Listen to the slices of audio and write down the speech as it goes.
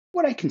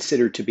What I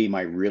consider to be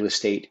my real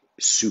estate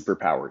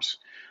superpowers.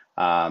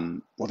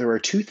 Well, there are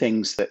two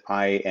things that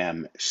I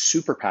am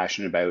super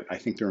passionate about. I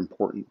think they're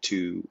important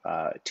to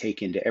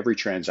take into every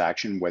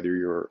transaction,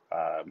 whether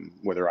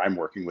I'm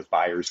working with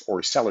buyers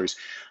or sellers.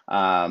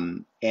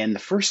 And the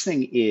first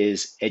thing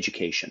is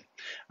education.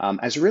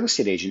 As a real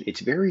estate agent,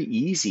 it's very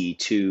easy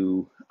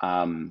to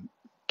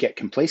get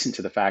complacent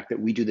to the fact that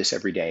we do this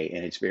every day,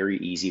 and it's very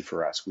easy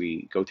for us.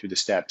 We go through the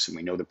steps and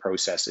we know the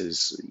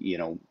processes,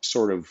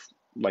 sort of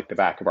like the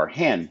back of our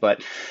hand.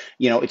 But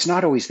it's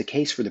not always the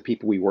case for the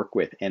people we work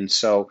with. And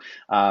so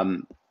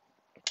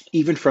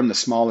even from the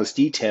smallest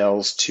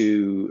details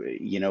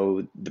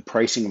to the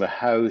pricing of a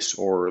house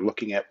or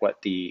looking at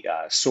what the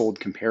sold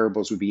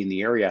comparables would be in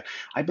the area,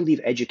 I believe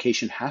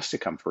education has to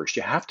come first.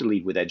 You have to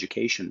lead with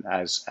education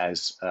as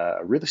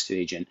a real estate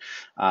agent.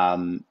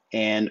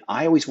 And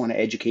I always want to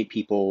educate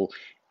people,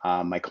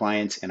 my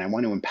clients, and I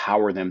want to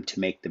empower them to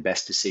make the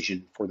best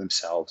decision for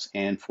themselves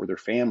and for their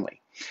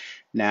family.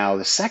 Now,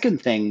 the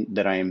second thing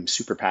that I'm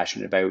super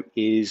passionate about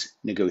is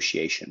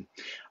negotiation.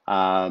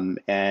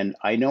 And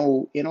I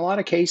know in a lot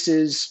of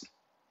cases,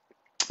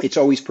 it's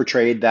always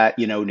portrayed that,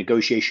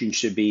 negotiation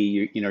should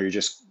be, you're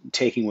just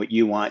taking what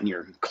you want and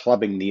you're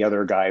clubbing the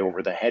other guy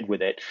over the head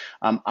with it.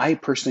 I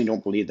personally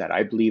don't believe that.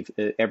 I believe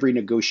every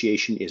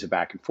negotiation is a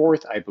back and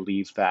forth. I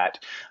believe that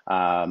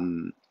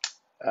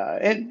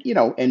and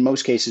in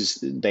most cases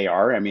they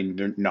are. I mean,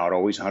 they're not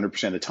always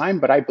 100% of the time,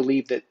 but I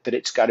believe that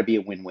it's got to be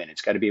a win-win.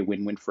 It's got to be a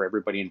win-win for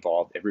everybody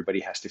involved.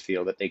 Everybody has to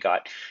feel that they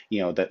got,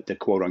 the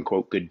quote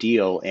unquote good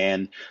deal,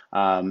 and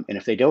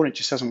if they don't, it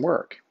just doesn't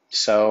work.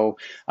 So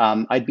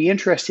I'd be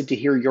interested to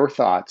hear your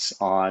thoughts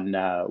on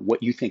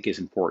what you think is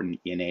important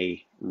in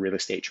a real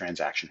estate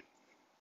transaction.